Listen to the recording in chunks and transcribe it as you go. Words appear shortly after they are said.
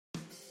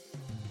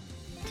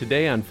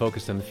Today on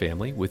Focus on the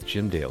Family with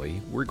Jim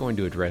Daly, we're going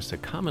to address a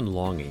common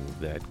longing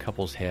that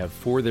couples have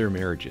for their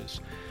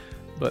marriages.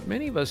 But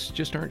many of us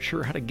just aren't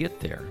sure how to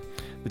get there.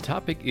 The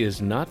topic is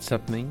not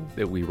something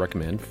that we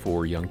recommend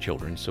for young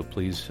children, so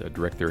please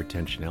direct their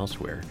attention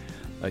elsewhere.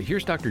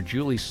 Here's Dr.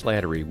 Julie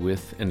Slattery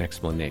with an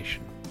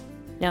explanation.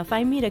 Now, if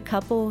I meet a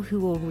couple who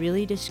will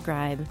really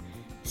describe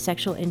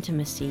sexual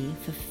intimacy,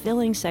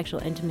 fulfilling sexual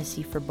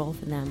intimacy for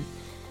both of them,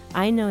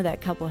 I know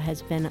that couple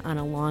has been on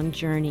a long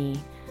journey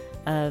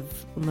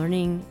of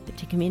learning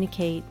to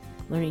communicate,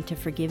 learning to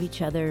forgive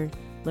each other,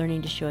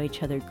 learning to show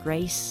each other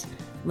grace,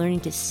 learning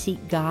to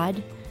seek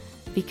God,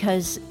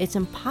 because it's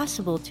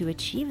impossible to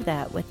achieve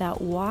that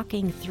without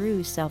walking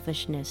through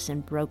selfishness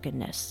and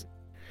brokenness.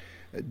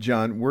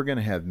 John, we're going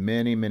to have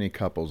many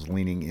couples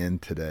leaning in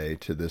today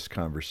to this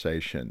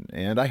conversation,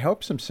 and I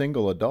hope some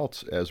single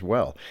adults as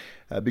well,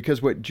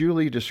 because what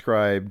Julie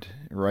described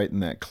right in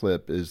that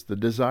clip is the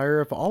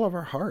desire of all of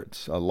our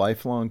hearts, a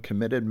lifelong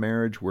committed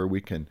marriage where we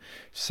can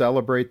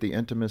celebrate the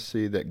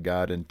intimacy that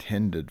God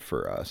intended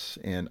for us.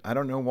 And I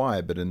don't know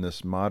why, but in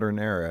this modern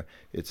era,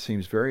 it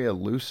seems very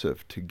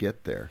elusive to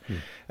get there.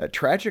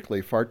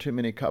 Tragically, far too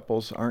many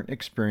couples aren't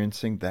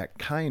experiencing that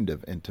kind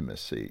of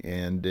intimacy,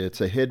 and it's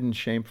a hidden,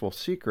 shameful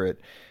secret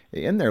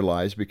in their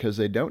lives because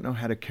they don't know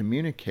how to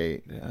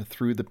communicate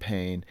through the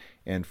pain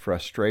and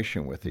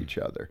frustration with each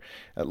other,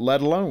 let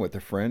alone with a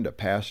friend, a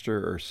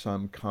pastor, or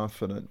some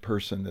confident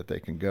person that they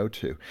can go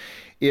to.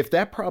 If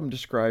that problem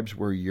describes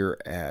where you're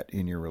at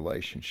in your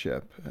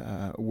relationship,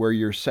 where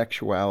your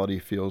sexuality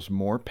feels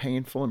more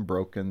painful and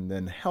broken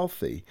than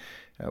healthy,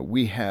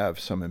 we have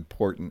some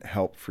important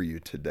help for you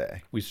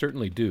today. We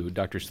certainly do.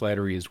 Dr.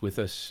 Slattery is with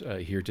us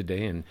here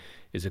today and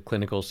is a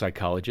clinical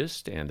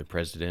psychologist and the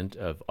president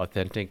of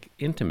Authentic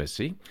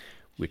Intimacy,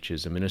 which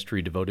is a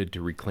ministry devoted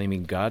to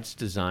reclaiming God's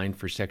design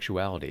for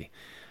sexuality.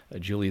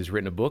 Julie has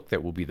written a book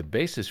that will be the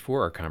basis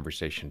for our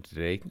conversation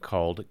today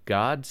called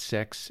God,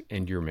 Sex,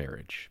 and Your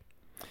Marriage.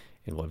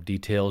 And we'll have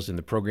details in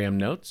the program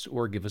notes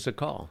or give us a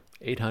call,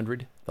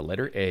 800, the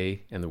letter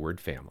A, and the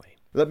word family.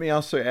 Let me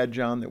also add,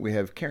 John, that we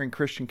have caring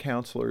Christian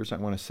counselors. I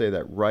want to say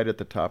that right at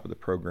the top of the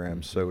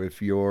program. So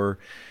if you're,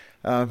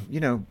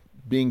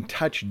 being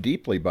touched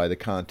deeply by the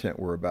content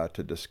we're about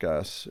to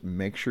discuss,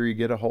 make sure you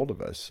get a hold of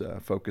us.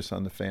 Focus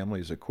on the Family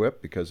is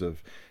equipped because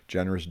of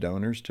generous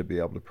donors to be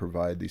able to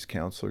provide these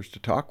counselors to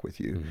talk with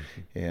you.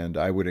 And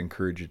I would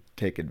encourage you to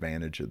take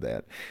advantage of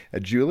that.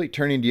 Julie,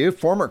 turning to you,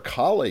 former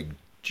colleague,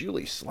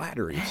 Julie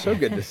Slattery. So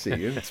good to see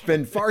you. It's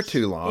been far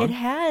too long. It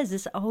has.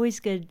 It's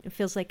always good. It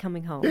feels like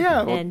coming home.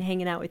 Yeah, well, and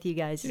hanging out with you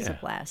guys is a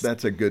blast.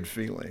 That's a good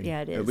feeling.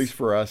 Yeah, it is. At least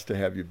for us to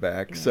have you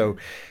back. Yeah. So,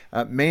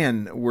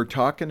 we're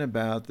talking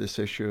about this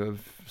issue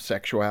of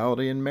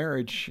sexuality and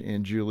marriage.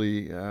 And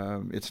Julie,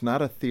 it's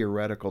not a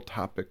theoretical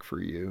topic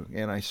for you.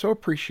 And I so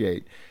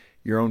appreciate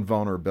your own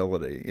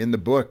vulnerability. In the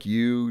book,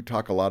 you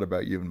talk a lot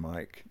about you and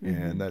Mike,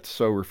 and that's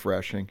so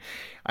refreshing.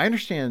 I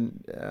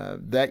understand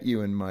that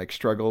you and Mike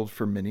struggled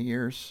for many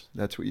years.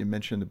 That's what you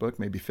mentioned in the book,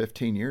 maybe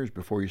 15 years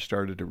before you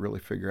started to really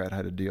figure out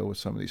how to deal with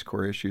some of these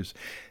core issues.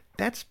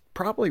 That's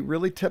probably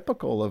really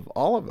typical of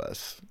all of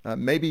us,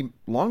 maybe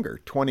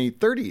longer, 20,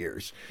 30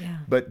 years. Yeah.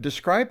 But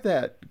describe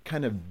that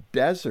kind of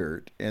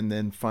desert and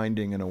then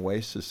finding an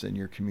oasis in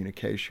your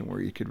communication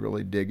where you could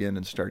really dig in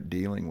and start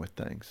dealing with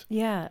things.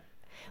 Yeah.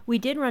 We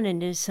did run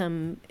into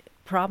some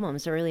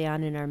problems early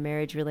on in our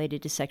marriage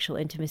related to sexual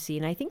intimacy,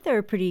 and I think there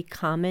were pretty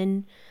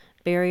common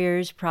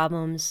barriers,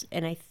 problems,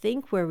 and I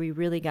think where we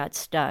really got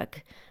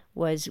stuck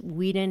was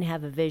we didn't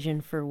have a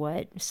vision for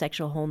what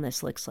sexual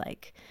wholeness looks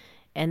like.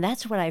 And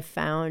that's what I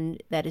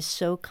found that is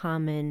so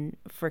common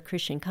for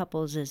Christian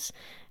couples is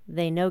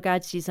they know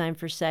God's design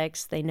for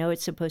sex, they know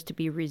it's supposed to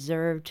be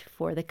reserved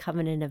for the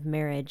covenant of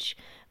marriage,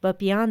 but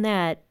beyond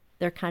that,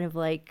 they're kind of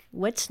like,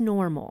 what's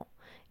normal?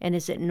 And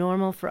is it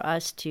normal for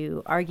us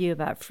to argue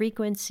about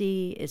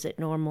frequency? Is it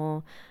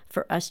normal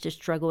for us to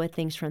struggle with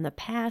things from the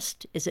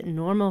past? Is it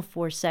normal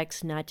for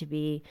sex not to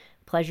be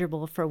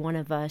pleasurable for one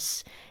of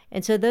us?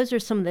 And so those are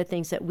some of the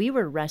things that we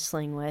were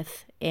wrestling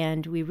with,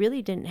 and we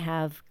really didn't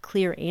have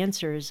clear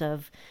answers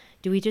of,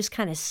 do we just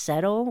kind of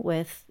settle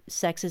with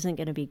sex isn't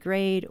going to be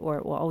great, or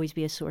it will always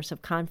be a source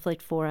of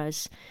conflict for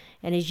us?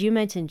 And as you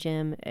mentioned,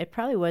 Jim, it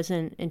probably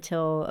wasn't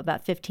until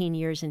about 15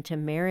 years into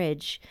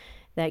marriage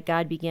that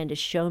God began to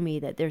show me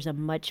that there's a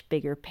much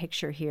bigger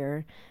picture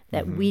here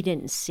that we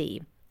didn't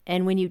see.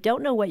 And when you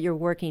don't know what you're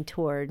working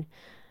toward,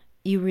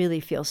 you really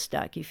feel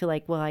stuck. You feel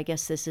like, well, I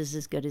guess this is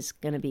as good as it's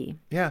going to be.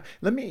 Yeah.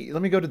 Let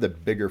me go to the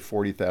bigger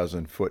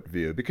 40,000-foot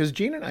view, because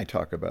Gene and I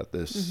talk about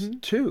this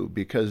too,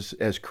 because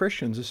as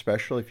Christians,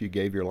 especially if you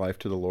gave your life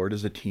to the Lord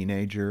as a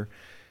teenager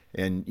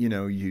and,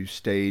 you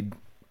stayed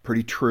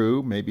pretty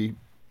true, maybe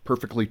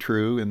perfectly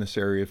true in this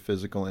area of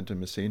physical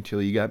intimacy until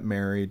you got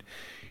married.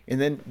 And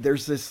then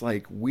there's this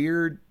like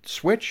weird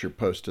switch you're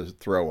supposed to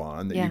throw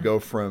on that you go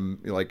from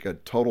like a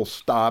total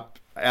stop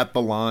at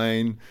the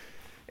line,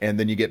 and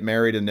then you get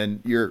married, and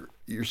then you're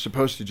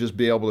supposed to just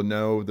be able to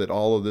know that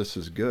all of this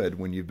is good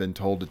when you've been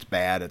told it's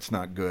bad, it's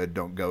not good,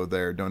 don't go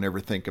there, don't ever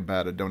think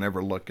about it, don't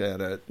ever look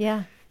at it.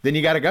 Yeah. then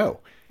you got to go.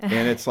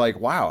 And it's like,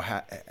 wow,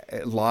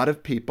 a lot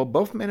of people,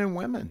 both men and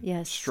women,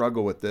 Yes.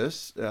 struggle with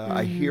this.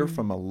 I hear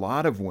from a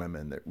lot of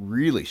women that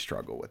really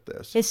struggle with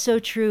this. It's so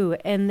true.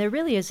 And there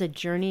really is a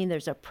journey.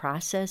 There's a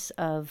process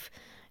of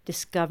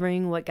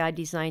discovering what God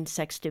designed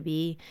sex to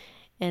be.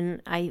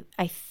 And I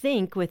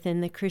think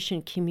within the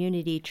Christian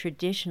community,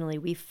 traditionally,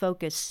 we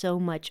focus so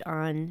much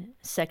on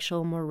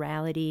sexual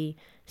morality,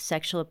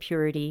 sexual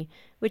purity,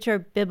 which are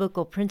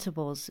biblical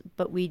principles,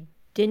 but we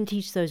didn't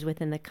teach those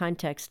within the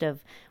context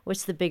of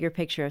what's the bigger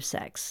picture of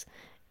sex.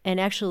 And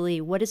actually,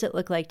 what does it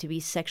look like to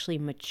be sexually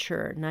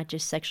mature, not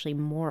just sexually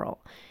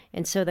moral?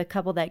 And so the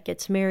couple that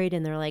gets married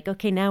and they're like,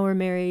 okay, now we're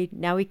married,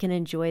 now we can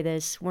enjoy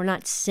this. We're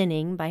not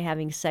sinning by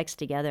having sex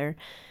together.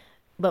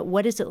 But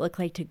what does it look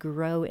like to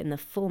grow in the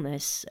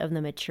fullness of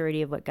the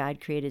maturity of what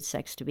God created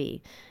sex to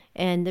be?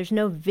 And there's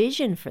no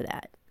vision for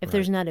that. If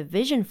there's not a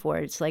vision for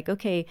it, it's like,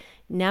 okay,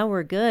 now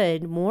we're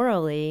good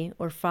morally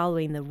or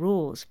following the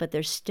rules, but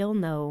there's still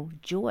no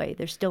joy.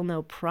 There's still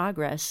no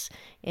progress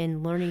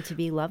in learning to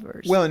be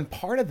lovers. Well, and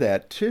part of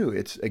that, too,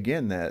 it's,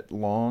 again, that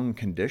long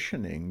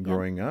conditioning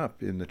growing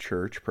up in the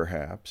church,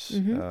 perhaps,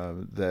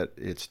 that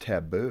it's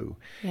taboo.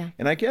 Yeah.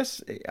 And I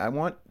guess I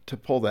want to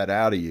pull that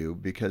out of you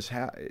because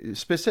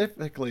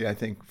specifically, I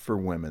think, for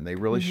women, they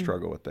really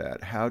struggle with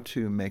that, how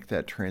to make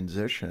that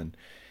transition.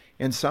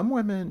 And some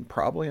women,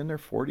 probably in their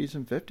 40s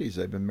and 50s,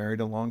 they've been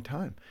married a long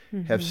time,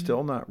 have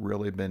still not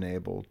really been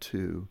able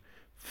to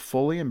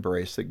fully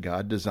embrace that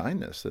God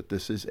designed this, that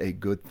this is a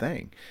good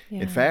thing.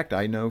 Yeah. In fact,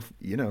 I know,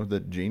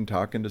 that Jean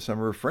talking to some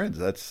of her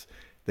friends,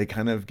 they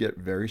kind of get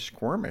very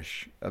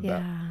squirmish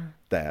about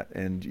that.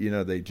 And,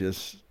 they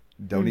just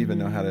don't even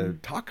know how to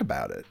talk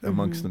about it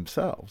amongst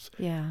themselves.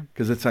 Yeah.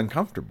 Because it's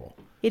uncomfortable.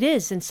 It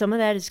is, and some of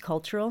that is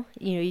cultural.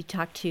 You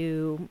talk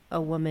to a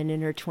woman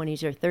in her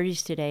 20s or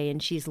 30s today,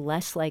 and she's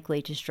less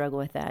likely to struggle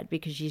with that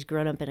because she's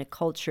grown up in a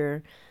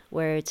culture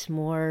where it's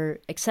more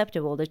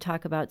acceptable to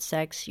talk about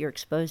sex. You're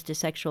exposed to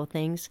sexual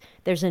things.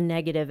 There's a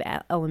negative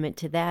element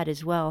to that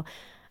as well.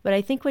 But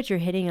I think what you're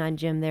hitting on,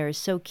 Jim, there is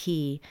so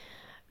key.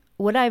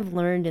 What I've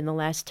learned in the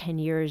last 10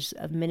 years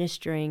of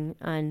ministering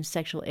on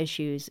sexual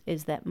issues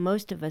is that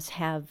most of us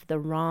have the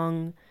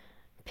wrong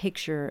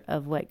picture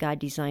of what God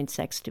designed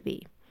sex to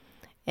be.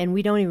 And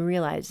we don't even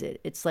realize it.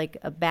 It's like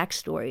a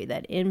backstory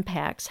that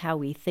impacts how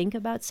we think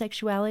about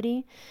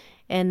sexuality.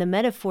 And the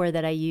metaphor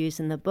that I use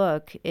in the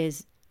book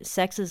is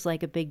sex is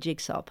like a big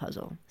jigsaw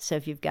puzzle. So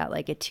if you've got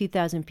like a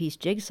 2,000-piece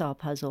jigsaw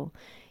puzzle,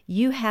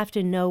 you have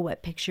to know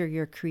what picture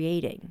you're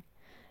creating.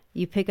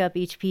 You pick up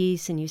each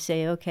piece and you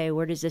say, okay,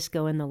 where does this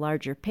go in the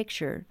larger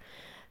picture?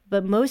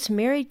 But most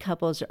married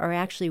couples are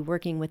actually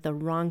working with the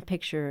wrong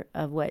picture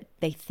of what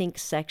they think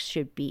sex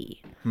should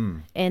be.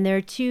 And there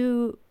are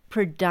two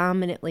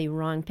predominantly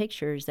wrong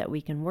pictures that we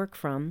can work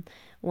from.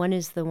 One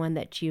is the one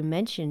that you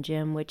mentioned,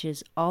 Jim, which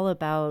is all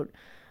about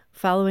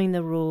following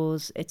the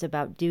rules. It's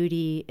about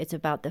duty. It's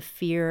about the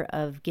fear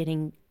of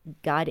getting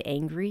God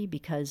angry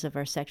because of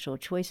our sexual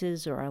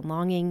choices or our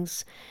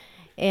longings.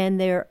 And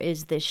there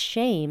is this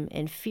shame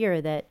and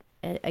fear that,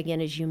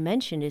 again, as you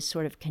mentioned, is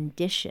sort of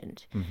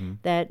conditioned.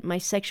 That my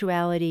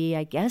sexuality,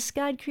 I guess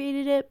God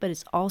created it, but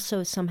it's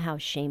also somehow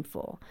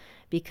shameful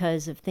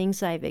because of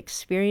things I've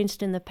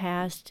experienced in the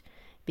past,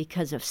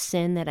 because of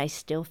sin that I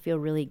still feel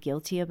really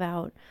guilty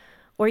about,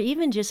 or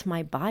even just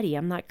my body.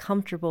 I'm not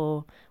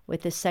comfortable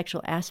with the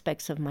sexual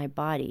aspects of my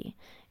body.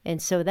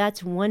 And so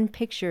that's one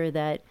picture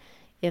that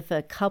if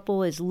a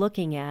couple is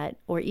looking at,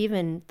 or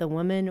even the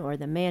woman or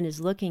the man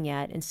is looking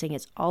at and saying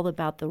it's all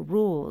about the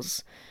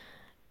rules,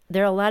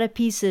 there are a lot of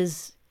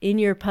pieces in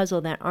your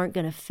puzzle that aren't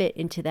going to fit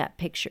into that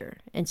picture.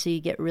 And so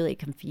you get really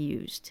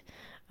confused.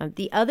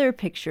 The other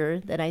picture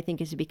that I think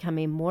is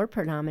becoming more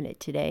predominant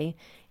today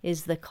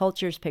is the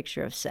culture's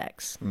picture of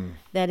sex.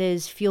 That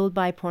is fueled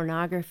by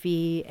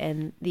pornography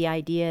and the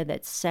idea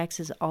that sex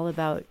is all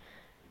about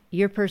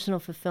your personal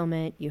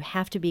fulfillment. You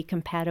have to be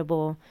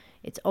compatible.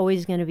 It's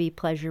always going to be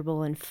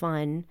pleasurable and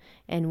fun.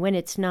 And when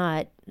it's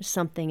not,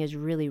 something is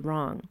really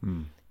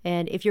wrong.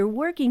 And if you're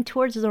working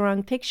towards the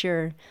wrong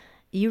picture,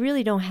 you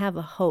really don't have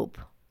a hope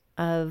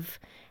of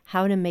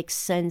how to make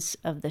sense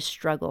of the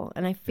struggle.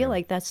 And I feel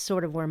like that's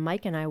sort of where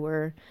Mike and I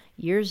were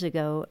years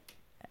ago.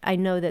 I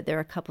know that there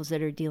are couples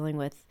that are dealing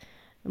with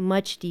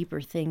much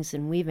deeper things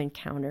than we've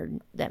encountered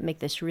that make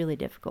this really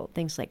difficult.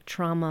 Things like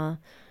trauma,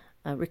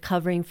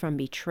 recovering from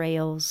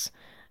betrayals.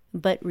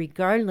 But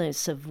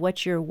regardless of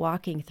what you're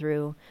walking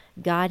through,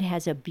 God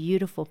has a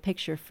beautiful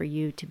picture for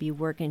you to be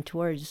working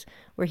towards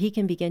where he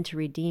can begin to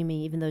redeem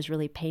even those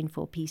really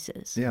painful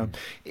pieces. Yeah.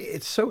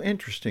 It's so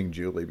interesting,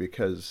 Julie,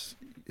 because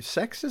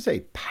sex is a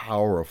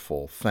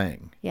powerful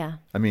thing. Yeah.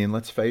 I mean,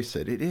 let's face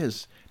it, it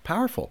is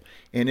powerful.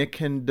 And it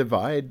can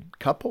divide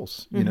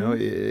couples. You know,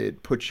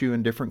 it puts you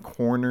in different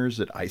corners.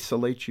 It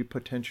isolates you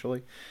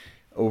potentially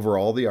over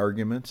all the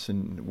arguments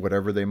and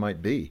whatever they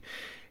might be.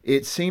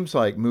 It seems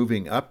like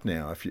moving up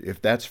now, if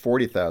that's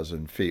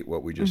 40,000 feet,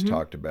 what we just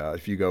talked about,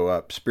 if you go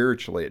up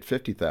spiritually at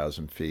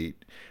 50,000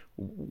 feet,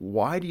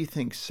 why do you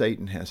think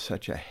Satan has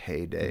such a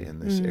heyday in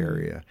this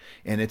area?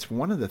 And it's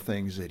one of the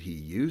things that he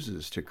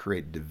uses to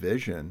create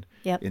division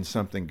in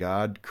something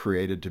God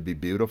created to be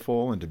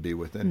beautiful and to be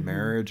within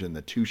marriage, and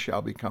the two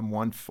shall become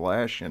one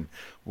flesh, and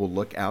we'll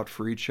look out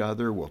for each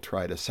other, we'll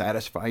try to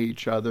satisfy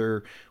each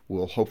other,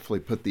 we'll hopefully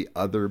put the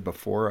other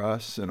before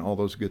us, and all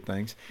those good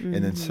things. And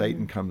then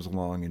Satan comes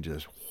along and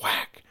just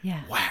whack,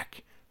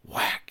 whack,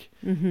 whack,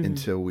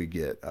 until we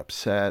get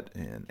upset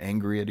and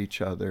angry at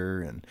each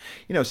other. And,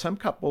 some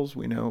couples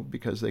we know,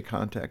 because they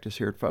contact us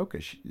here at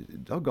Focus,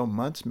 they'll go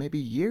months, maybe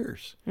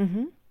years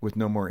with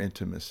no more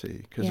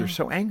intimacy because they're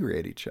so angry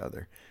at each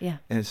other. And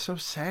it's so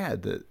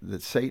sad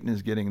that Satan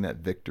is getting that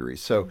victory.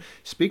 So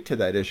speak to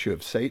that issue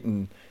of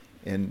Satan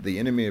and the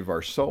enemy of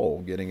our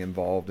soul getting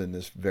involved in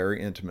this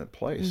very intimate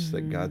place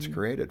that God's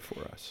created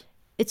for us.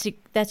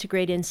 That's a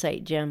great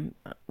insight, Jim.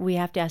 We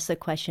have to ask the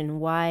question,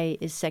 why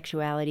is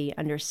sexuality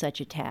under such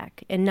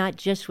attack? And not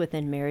just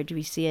within marriage.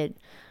 We see it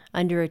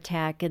under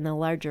attack in the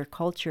larger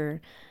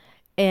culture.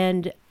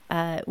 And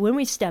when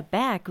we step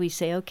back, we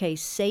say, okay,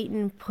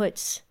 Satan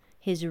puts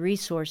his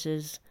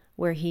resources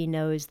where he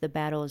knows the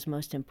battle is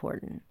most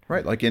important.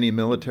 Right, like any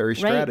military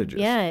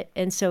strategist. Yeah,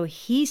 and so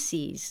he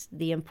sees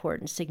the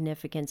important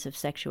significance of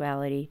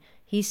sexuality.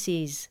 He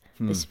sees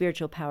the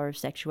spiritual power of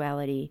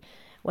sexuality.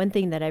 One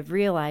thing that I've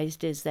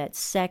realized is that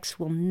sex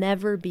will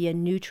never be a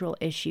neutral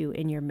issue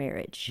in your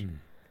marriage.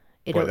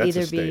 It'll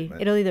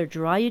either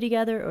draw you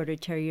together or to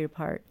tear you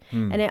apart.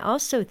 And I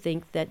also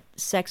think that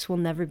sex will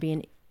never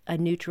be a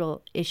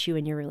neutral issue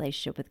in your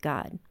relationship with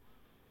God.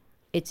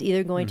 It's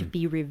either going to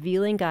be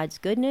revealing God's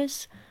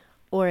goodness,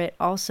 or it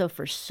also,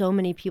 for so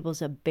many people,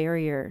 is a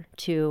barrier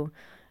to,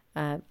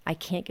 I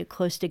can't get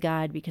close to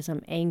God because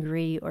I'm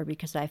angry or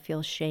because I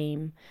feel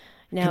shame.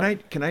 Now,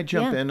 can I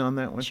jump in on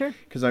that one? Sure.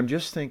 Because I'm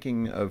just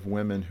thinking of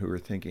women who are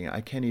thinking,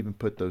 I can't even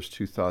put those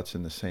two thoughts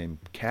in the same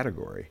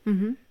category.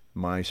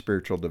 My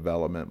spiritual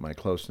development, my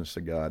closeness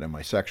to God, and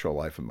my sexual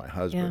life with my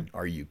husband.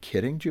 Are you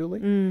kidding,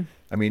 Julie?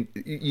 I mean,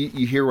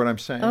 you hear what I'm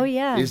saying? Oh,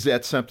 yeah. Is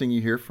that something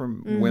you hear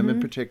from women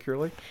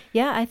particularly?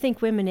 Yeah, I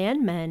think women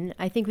and men.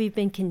 I think we've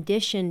been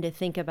conditioned to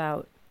think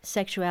about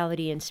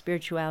sexuality and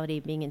spirituality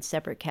being in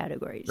separate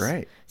categories.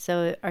 Right.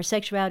 So our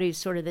sexuality is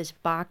sort of this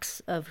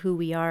box of who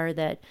we are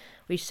that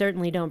we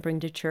certainly don't bring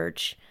to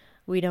church.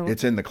 We don't.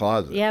 It's in the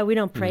closet. Yeah, we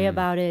don't pray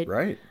about it.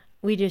 Right.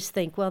 We just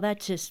think, well,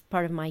 that's just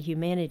part of my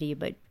humanity,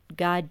 but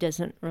God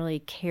doesn't really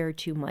care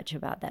too much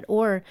about that.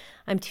 Or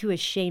I'm too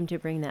ashamed to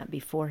bring that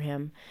before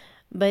him.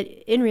 But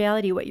in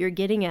reality, what you're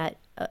getting at,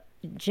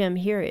 Jim,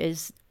 here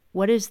is,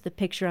 what is the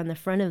picture on the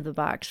front of the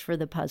box for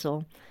the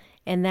puzzle?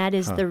 And that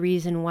is the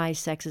reason why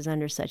sex is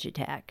under such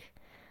attack.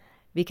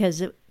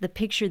 Because the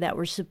picture that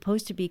we're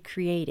supposed to be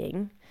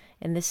creating,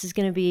 and this is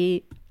going to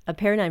be a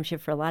paradigm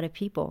shift for a lot of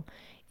people,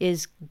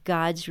 is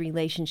God's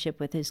relationship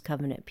with his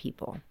covenant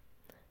people.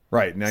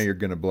 Right. Now you're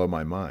going to blow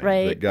my mind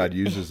that God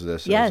uses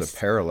this as a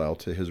parallel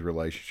to his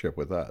relationship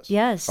with us.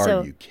 Yes.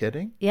 Are you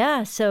kidding?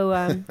 Yeah.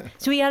 So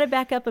we got to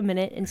back up a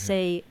minute and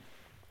say,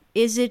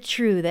 is it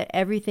true that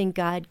everything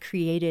God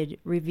created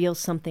reveals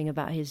something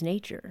about his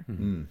nature?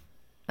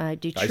 I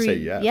say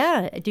yes.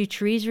 Yeah. Do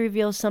trees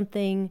reveal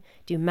something?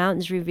 Do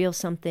mountains reveal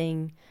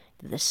something?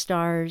 Do the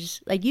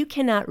stars? Like, you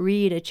cannot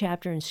read a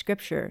chapter in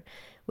Scripture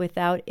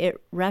without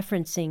it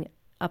referencing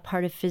a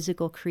part of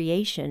physical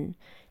creation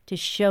to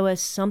show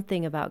us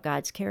something about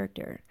God's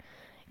character.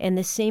 And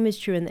the same is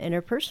true in the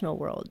interpersonal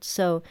world.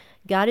 So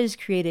God has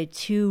created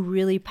two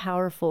really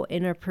powerful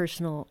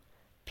interpersonal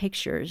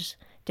pictures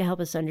to help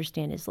us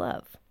understand his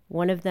love.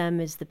 One of them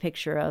is the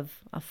picture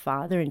of a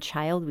father and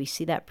child. We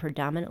see that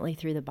predominantly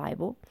through the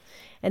Bible.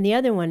 And the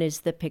other one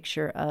is the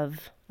picture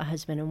of a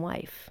husband and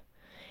wife.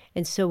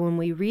 And so when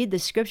we read the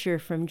scripture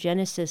from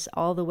Genesis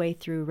all the way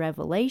through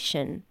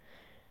Revelation,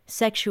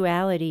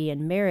 sexuality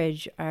and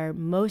marriage are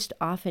most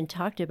often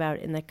talked about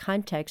in the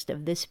context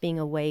of this being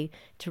a way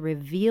to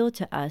reveal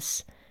to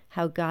us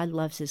how God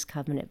loves his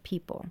covenant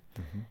people.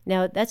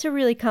 Now, that's a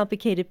really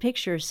complicated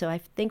picture, so I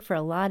think for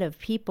a lot of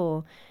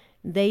people,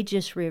 they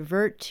just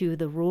revert to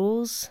the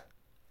rules,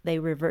 they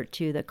revert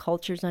to the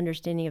culture's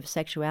understanding of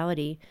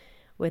sexuality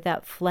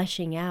without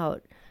fleshing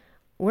out.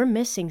 We're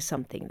missing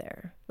something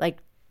there. Like,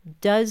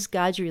 does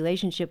God's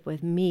relationship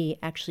with me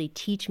actually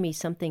teach me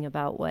something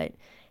about what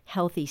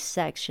healthy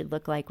sex should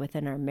look like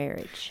within our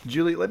marriage?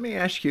 Julie, let me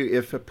ask you,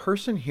 if a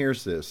person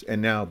hears this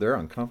and now they're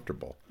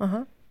uncomfortable,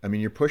 I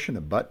mean, you're pushing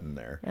a button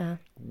there.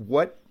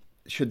 What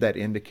should that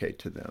indicate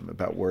to them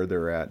about where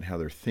they're at and how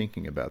they're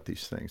thinking about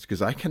these things?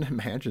 Because I can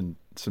imagine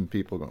some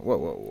people going,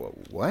 whoa,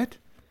 what?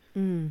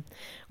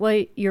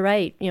 Well, you're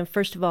right.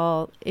 First of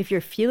all, if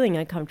you're feeling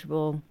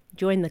uncomfortable,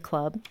 join the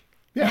club.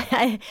 Yeah,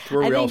 that's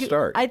where we all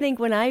start. I think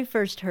when I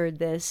first heard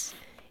this,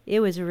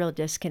 it was a real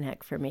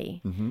disconnect for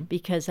me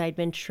because I'd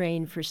been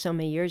trained for so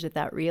many years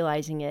without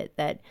realizing it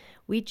that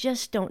we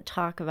just don't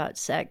talk about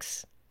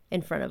sex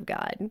in front of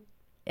God.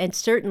 And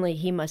certainly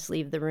he must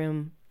leave the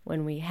room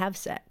when we have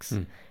sex.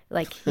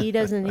 Like,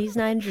 he's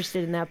not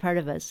interested in that part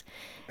of us,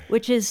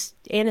 which is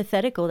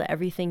antithetical to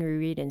everything we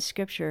read in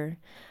Scripture.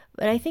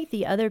 But I think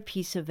the other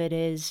piece of it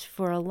is,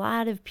 for a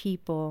lot of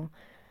people,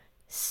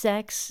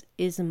 sex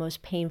is the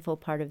most painful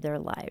part of their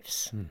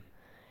lives.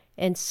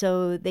 And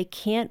so they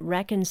can't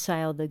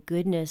reconcile the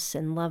goodness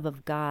and love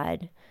of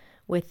God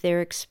with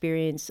their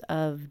experience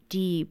of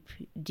deep,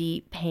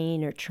 deep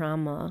pain or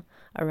trauma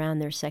around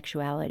their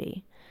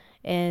sexuality.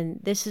 And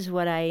this is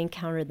what I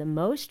encounter the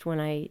most when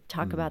I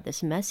talk about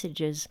this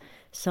message, is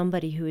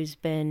somebody who has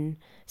been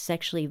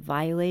sexually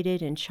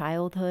violated in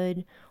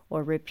childhood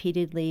or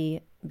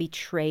repeatedly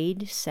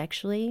betrayed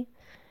sexually.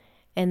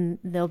 And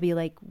they'll be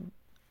like,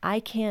 I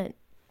can't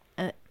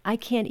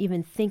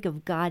even think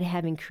of God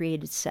having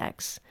created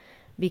sex,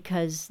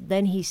 because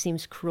then he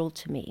seems cruel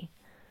to me,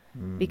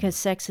 because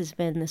sex has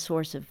been the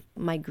source of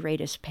my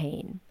greatest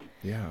pain.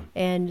 Yeah.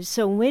 And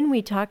so when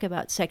we talk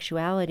about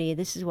sexuality,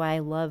 this is why I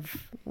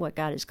love what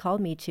God has called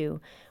me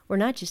to. We're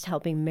not just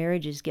helping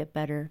marriages get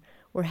better.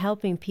 We're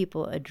helping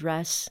people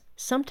address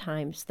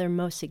sometimes their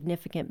most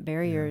significant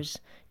barriers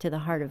to the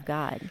heart of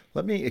God.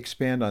 Let me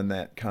expand on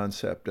that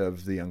concept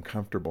of the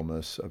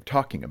uncomfortableness of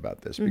talking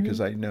about this, because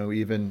I know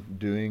even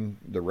doing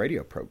the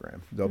radio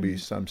program, there'll be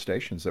some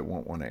stations that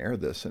won't want to air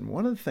this. And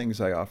one of the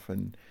things I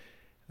often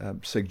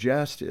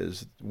suggest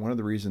is one of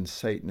the reasons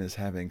Satan is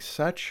having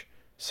such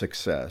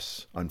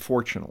success,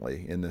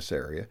 unfortunately, in this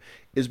area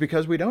is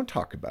because we don't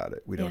talk about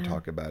it. We don't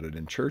talk about it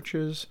in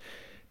churches.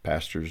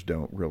 Pastors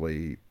don't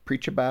really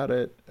preach about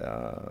it.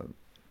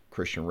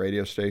 Christian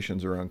radio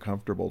stations are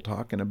uncomfortable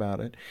talking about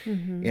it.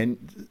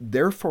 And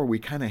therefore, we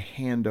kind of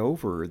hand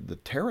over the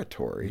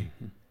territory,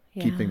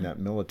 keeping that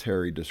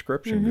military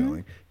description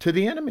going, to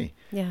the enemy,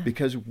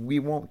 because we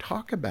won't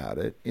talk about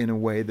it in a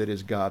way that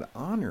is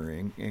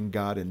God-honoring and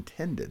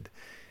God-intended.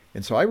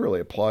 And so I really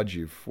applaud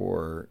you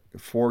for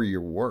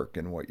your work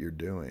and what you're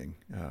doing.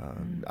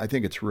 I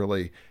think it's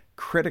really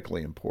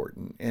critically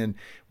important. And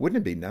wouldn't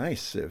it be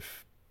nice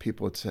if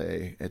people would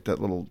say at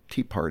that little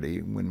tea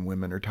party when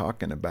women are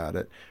talking about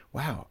it,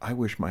 wow, I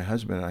wish my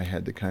husband and I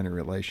had the kind of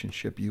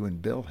relationship you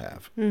and Bill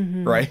have,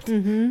 right?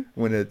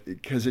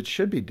 Because it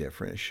should be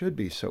different. It should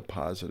be so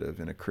positive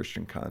in a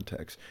Christian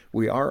context.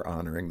 We are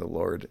honoring the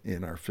Lord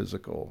in our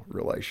physical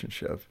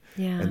relationship,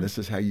 and this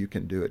is how you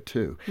can do it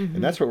too.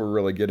 And that's what we're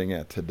really getting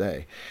at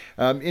today.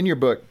 In your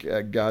book,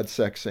 God,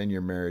 Sex, and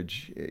Your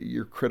Marriage,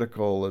 you're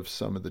critical of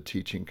some of the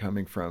teaching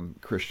coming from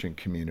Christian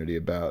community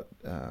about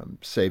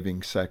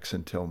saving sex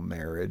until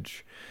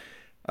marriage.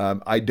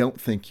 I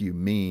don't think you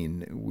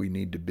mean we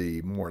need to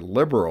be more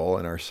liberal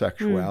in our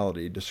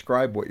sexuality.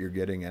 Describe what you're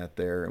getting at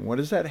there. And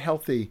what is that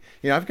healthy?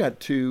 I've got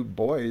two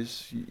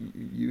boys.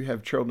 You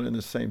have children in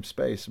the same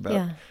space,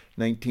 about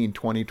 19,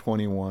 20,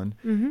 21.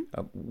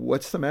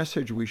 What's the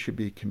message we should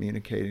be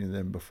communicating to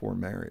them before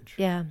marriage?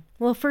 Yeah.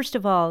 Well, first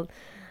of all,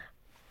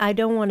 I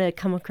don't want to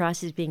come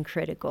across as being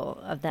critical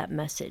of that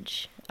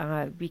message,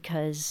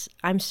 because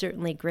I'm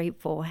certainly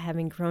grateful,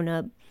 having grown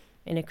up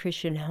in a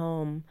Christian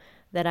home,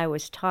 that I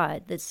was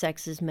taught that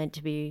sex is meant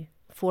to be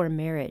for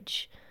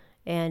marriage.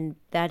 And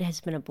that has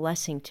been a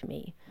blessing to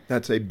me.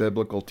 That's a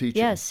biblical teaching.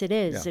 Yes, it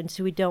is. And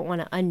so we don't want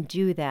to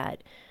undo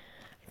that.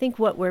 I think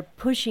what we're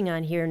pushing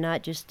on here,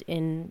 not just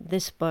in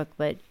this book,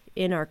 but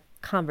in our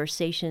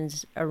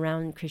conversations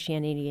around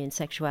Christianity and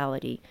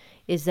sexuality,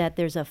 is that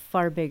there's a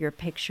far bigger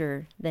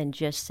picture than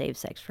just save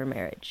sex for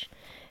marriage.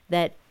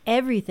 That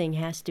everything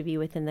has to be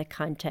within the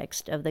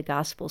context of the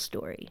gospel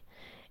story.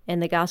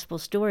 And the gospel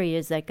story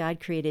is that God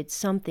created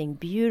something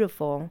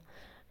beautiful,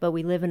 but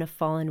we live in a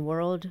fallen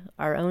world.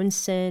 Our own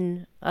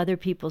sin, other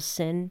people's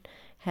sin,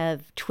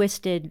 have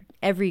twisted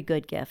every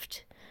good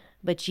gift.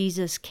 But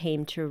Jesus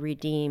came to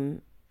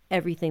redeem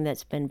everything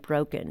that's been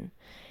broken.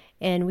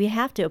 And we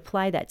have to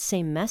apply that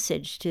same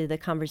message to the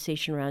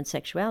conversation around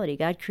sexuality.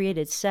 God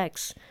created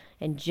sex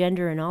and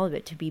gender and all of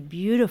it to be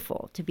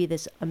beautiful, to be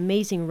this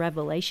amazing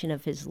revelation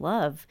of his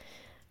love.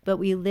 But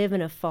we live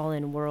in a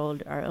fallen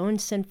world. Our own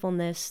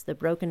sinfulness, the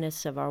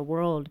brokenness of our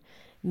world,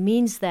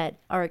 means that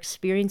our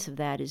experience of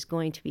that is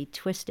going to be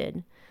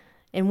twisted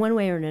in one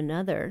way or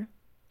another.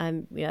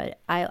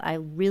 I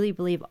really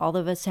believe all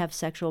of us have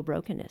sexual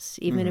brokenness.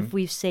 Even if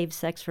we've saved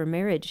sex for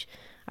marriage,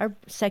 our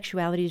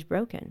sexuality is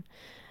broken.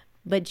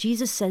 But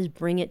Jesus says,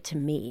 bring it to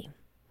me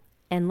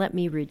and let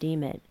me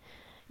redeem it.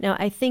 Now,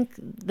 I think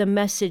the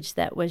message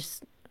that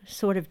was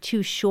sort of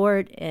too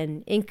short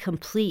and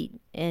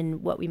incomplete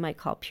in what we might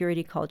call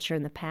purity culture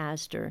in the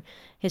past, or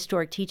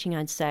historic teaching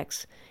on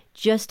sex,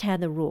 just had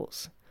the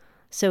rules.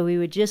 So we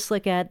would just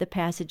look at the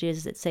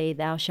passages that say,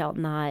 thou shalt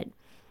not.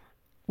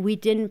 We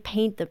didn't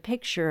paint the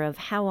picture of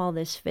how all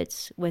this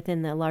fits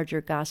within the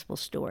larger gospel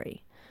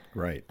story.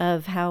 Right.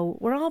 Of how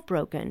we're all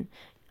broken.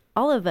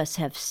 All of us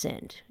have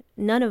sinned.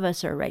 None of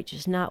us are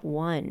righteous, not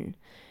one.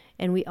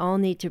 And we all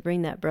need to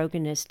bring that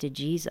brokenness to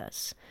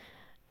Jesus.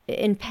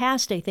 In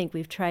past, I think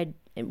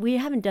we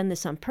haven't done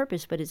this on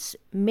purpose, but it's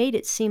made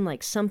it seem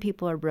like some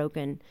people are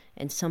broken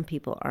and some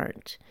people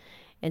aren't.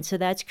 And so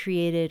that's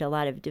created a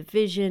lot of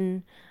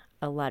division,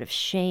 a lot of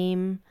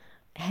shame,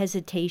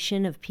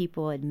 hesitation of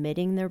people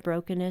admitting their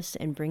brokenness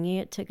and bringing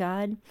it to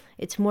God.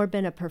 It's more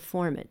been a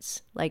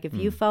performance. Like if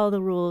you follow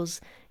the rules,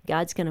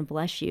 God's going to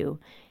bless you.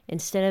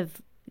 Instead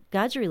of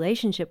God's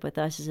relationship with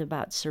us is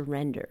about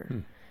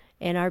surrender.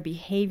 And our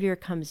behavior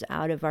comes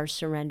out of our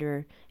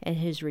surrender and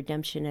his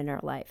redemption in our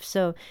life.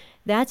 So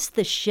that's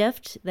the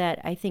shift that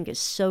I think is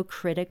so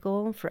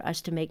critical for us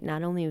to make,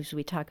 not only as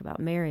we talk about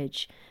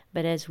marriage,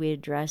 but as we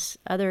address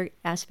other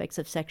aspects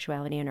of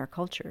sexuality in our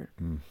culture.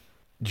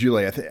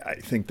 Julie, I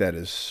think that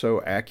is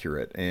so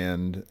accurate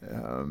and,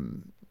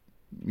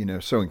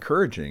 so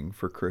encouraging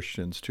for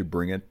Christians to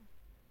bring it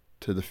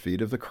to the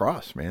feet of the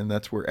cross, man.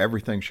 That's where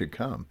everything should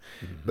come.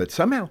 But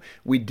somehow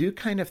we do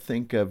kind of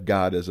think of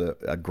God as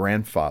a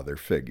grandfather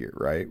figure,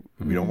 right?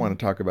 We don't want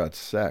to talk about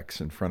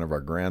sex in front of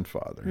our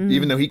grandfather,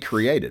 even though he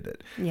created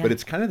it. Yeah. But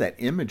it's kind of that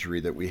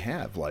imagery that we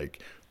have,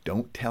 like,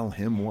 don't tell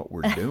him what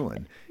we're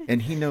doing.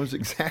 And he knows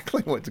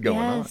exactly what's going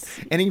on.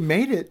 And he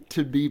made it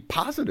to be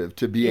positive,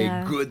 to be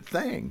a good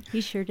thing. He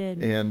sure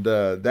did. And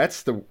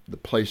that's the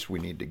place we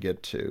need to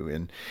get to.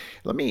 And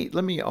let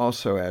me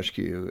also ask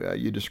you,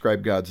 you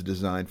describe God's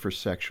design for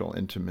sexual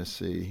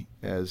intimacy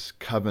as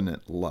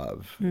covenant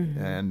love.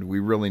 And we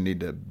really need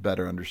to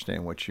better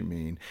understand what you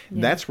mean.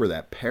 And that's where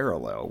that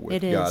parallel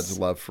with God's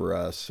love for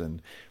us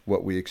and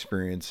what we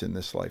experience in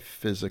this life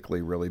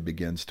physically really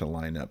begins to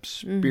line up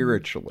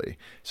spiritually.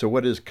 So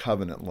what is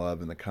covenant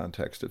love in the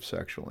context of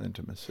sexual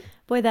intimacy?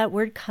 Boy, that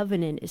word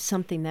covenant is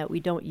something that we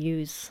don't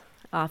use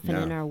often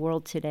in our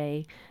world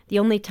today. The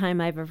only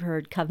time I've ever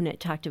heard covenant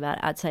talked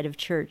about outside of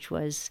church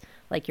was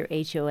like your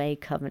HOA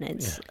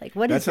covenants. Yeah. Like,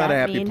 what does that mean?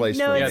 That's not a happy place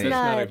no, for it's me.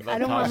 not. I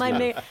don't want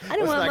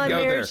my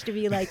marriage to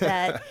be like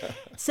that.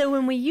 So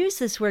when we use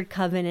this word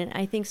covenant,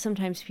 I think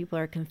sometimes people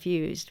are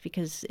confused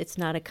because it's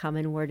not a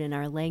common word in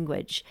our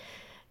language.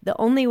 The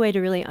only way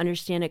to really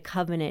understand a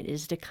covenant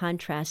is to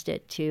contrast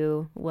it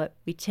to what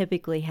we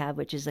typically have,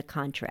 which is a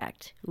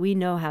contract. We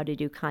know how to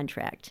do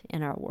contract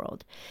in our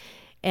world.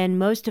 And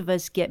most of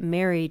us get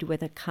married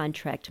with a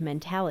contract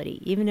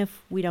mentality. Even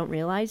if we don't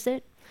realize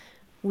it,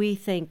 we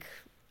think,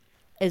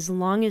 as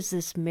long as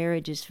this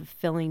marriage is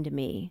fulfilling to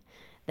me,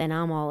 then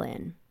I'm all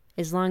in.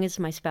 As long as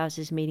my spouse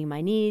is meeting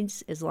my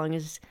needs, as long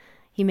as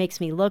he makes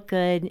me look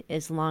good,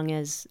 as long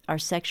as our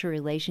sexual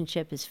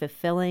relationship is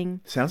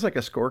fulfilling. Sounds like a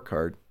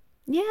scorecard.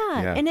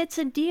 Yeah, and it's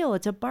a deal.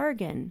 It's a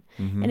bargain.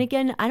 And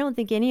again, I don't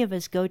think any of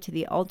us go to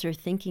the altar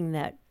thinking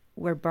that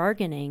we're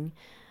bargaining,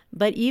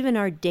 but even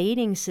our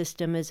dating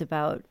system is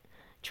about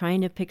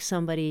trying to pick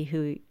somebody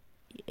who,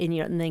 in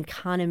the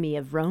economy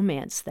of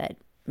romance, that,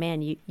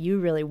 man, you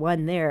really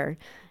won there.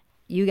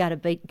 You got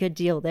a good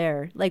deal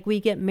there. Like, we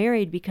get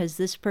married because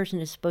this person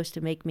is supposed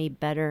to make me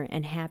better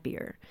and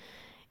happier.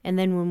 And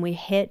then when we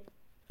hit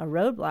a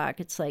roadblock,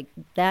 it's like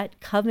that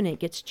covenant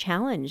gets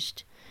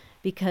challenged.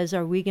 Because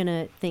are we going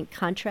to think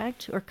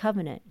contract or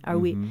covenant?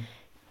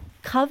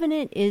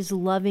 Covenant is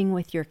loving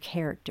with your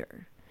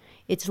character.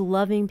 It's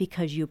loving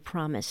because you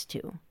promised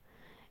to.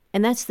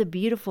 And that's the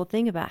beautiful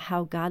thing about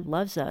how God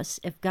loves us.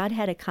 If God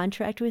had a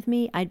contract with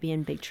me, I'd be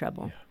in big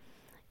trouble.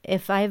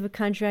 If I have a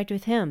contract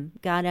with him,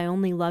 God, I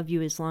only love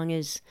you as long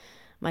as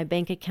my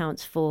bank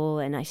account's full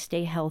and I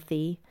stay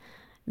healthy,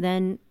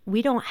 then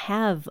we don't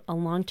have a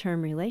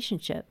long-term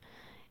relationship.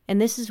 And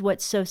this is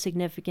what's so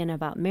significant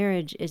about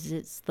marriage, is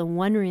it's the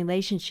one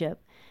relationship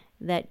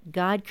that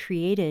God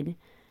created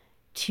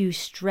to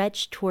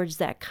stretch towards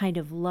that kind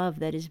of love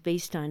that is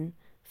based on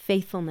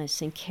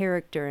faithfulness and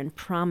character and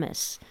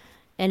promise.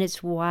 And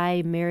it's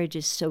why marriage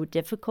is so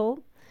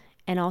difficult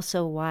and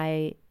also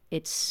why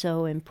it's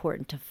so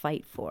important to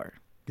fight for.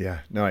 Yeah,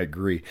 no, I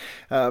agree.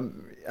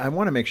 I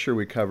want to make sure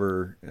we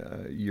cover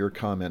your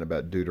comment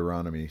about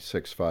Deuteronomy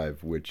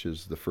 6:5, which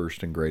is the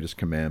first and greatest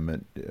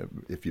commandment.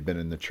 If you've been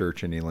in the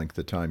church any length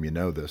of time, you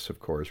know this, of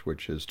course,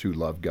 which is to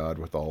love God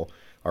with all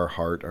our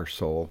heart, our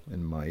soul,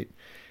 and might.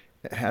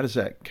 How does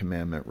that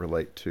commandment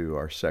relate to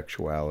our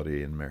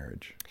sexuality in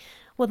marriage?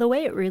 Well, the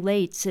way it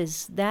relates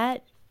is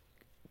that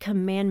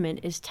commandment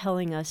is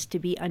telling us to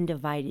be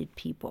undivided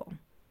people,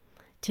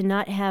 to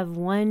not have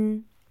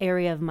one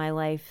area of my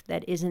life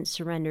that isn't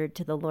surrendered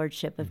to the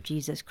lordship of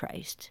Jesus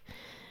Christ.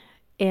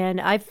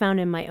 And I've found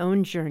in my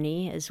own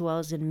journey, as well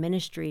as in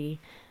ministry,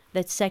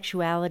 that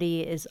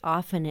sexuality is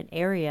often an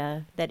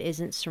area that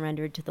isn't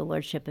surrendered to the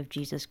lordship of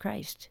Jesus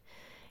Christ.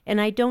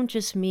 And I don't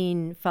just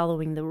mean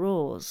following the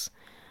rules.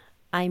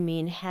 I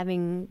mean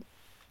having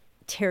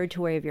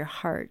territory of your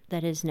heart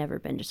that has never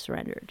been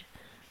surrendered.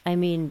 I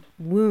mean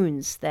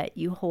wounds that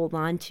you hold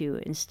on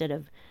to instead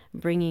of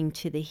bringing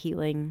to the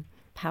healing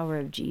power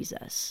of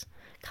Jesus.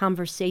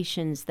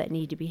 Conversations that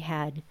need to be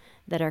had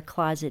that are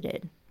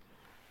closeted,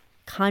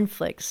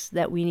 conflicts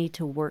that we need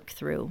to work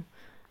through,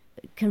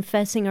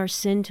 confessing our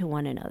sin to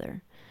one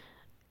another.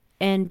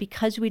 And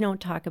because we don't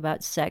talk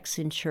about sex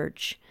in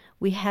church,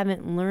 we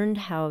haven't learned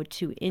how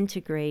to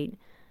integrate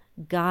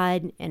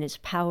God and his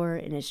power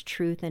and his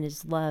truth and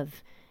his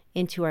love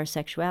into our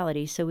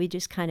sexuality. So we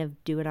just kind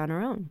of do it on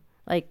our own.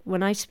 Like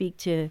when I speak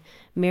to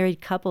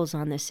married couples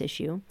on this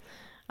issue,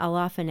 I'll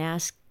often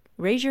ask,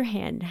 raise your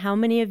hand. How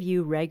many of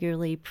you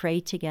regularly pray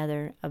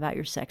together about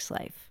your sex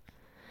life?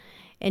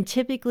 And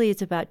typically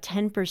it's about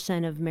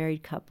 10% of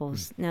married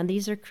couples. Now,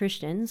 these are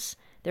Christians.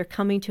 They're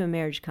coming to a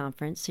marriage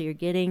conference, so you're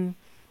getting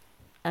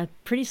a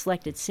pretty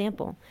selected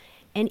sample.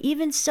 And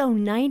even so,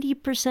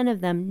 90%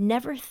 of them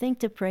never think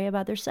to pray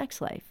about their sex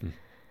life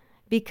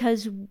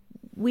because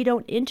we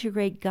don't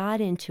integrate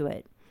God into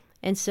it.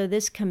 And so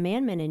this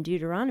commandment in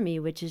Deuteronomy,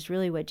 which is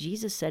really what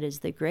Jesus said is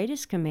the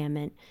greatest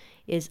commandment,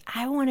 is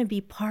I want to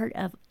be part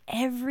of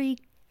every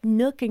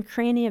nook and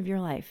cranny of your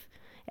life,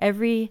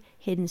 every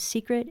hidden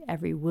secret,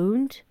 every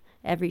wound,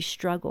 every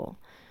struggle.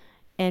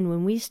 And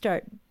when we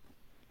start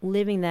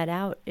living that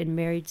out in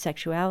married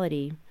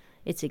sexuality,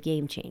 it's a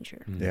game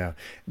changer. Yeah.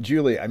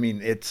 Julie, I mean,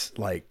 it's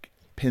like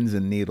pins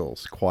and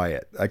needles,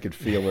 quiet. I could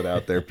feel it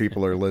out there.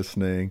 People are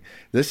listening.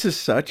 This is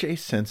such a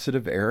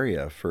sensitive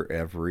area for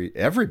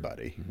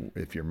everybody,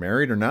 if you're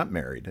married or not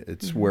married.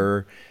 It's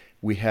where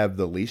we have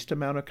the least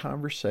amount of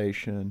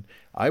conversation.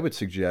 I would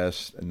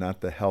suggest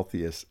not the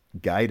healthiest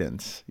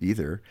guidance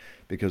either,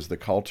 because the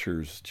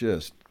culture's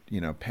just,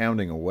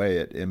 pounding away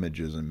at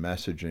images and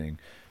messaging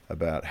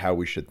about how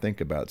we should think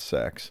about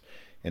sex.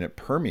 And it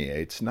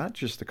permeates not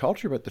just the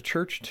culture, but the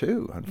church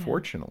too,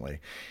 unfortunately.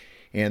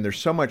 And there's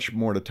so much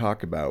more to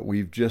talk about.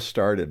 We've just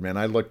started, man.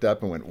 I looked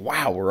up and went,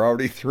 wow, we're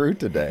already through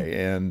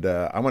today. And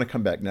I want to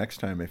come back next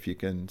time if you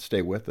can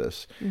stay with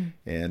us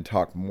and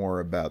talk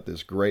more about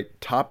this great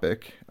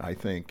topic, I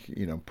think,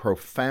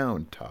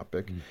 profound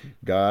topic,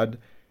 God,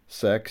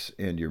 sex,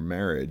 and your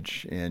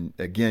marriage. And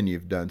again,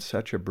 you've done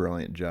such a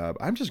brilliant job.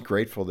 I'm just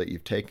grateful that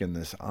you've taken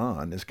this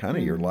on as kind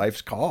of your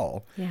life's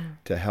call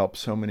to help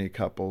so many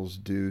couples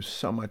do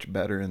so much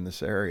better in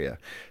this area.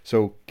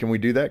 So can we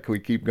do that? Can we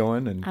keep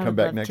going and come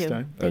back next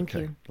time? Thank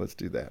you. Let's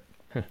do that.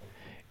 And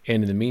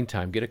in the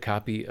meantime, get a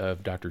copy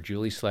of Dr.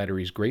 Julie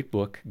Slattery's great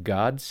book,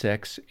 God,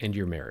 Sex, and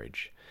Your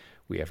Marriage.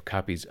 We have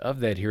copies of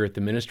that here at the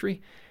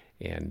ministry.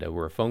 And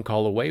we're a phone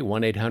call away,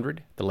 1-800,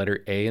 the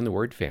letter A in the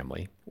word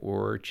family,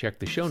 or check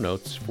the show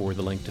notes for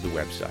the link to the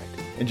website.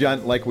 And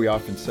John, like we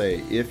often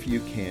say, if you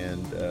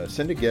can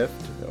send a gift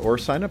or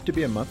sign up to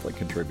be a monthly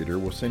contributor,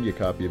 we'll send you a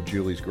copy of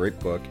Julie's great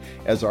book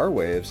as our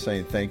way of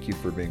saying thank you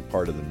for being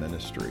part of the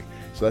ministry.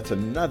 So that's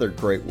another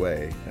great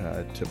way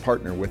to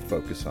partner with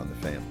Focus on the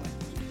Family.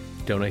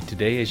 Donate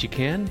today as you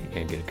can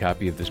and get a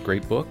copy of this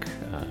great book.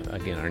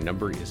 Again, our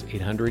number is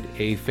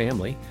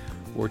 800-A-FAMILY,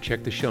 or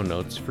check the show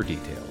notes for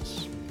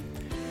details.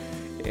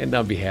 And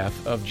on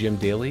behalf of Jim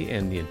Daly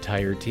and the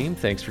entire team,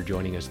 thanks for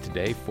joining us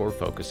today for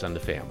Focus on the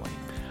Family.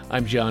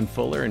 I'm John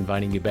Fuller,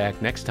 inviting you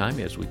back next time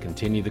as we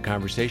continue the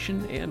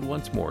conversation and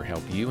once more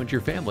help you and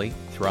your family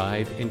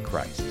thrive in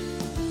Christ.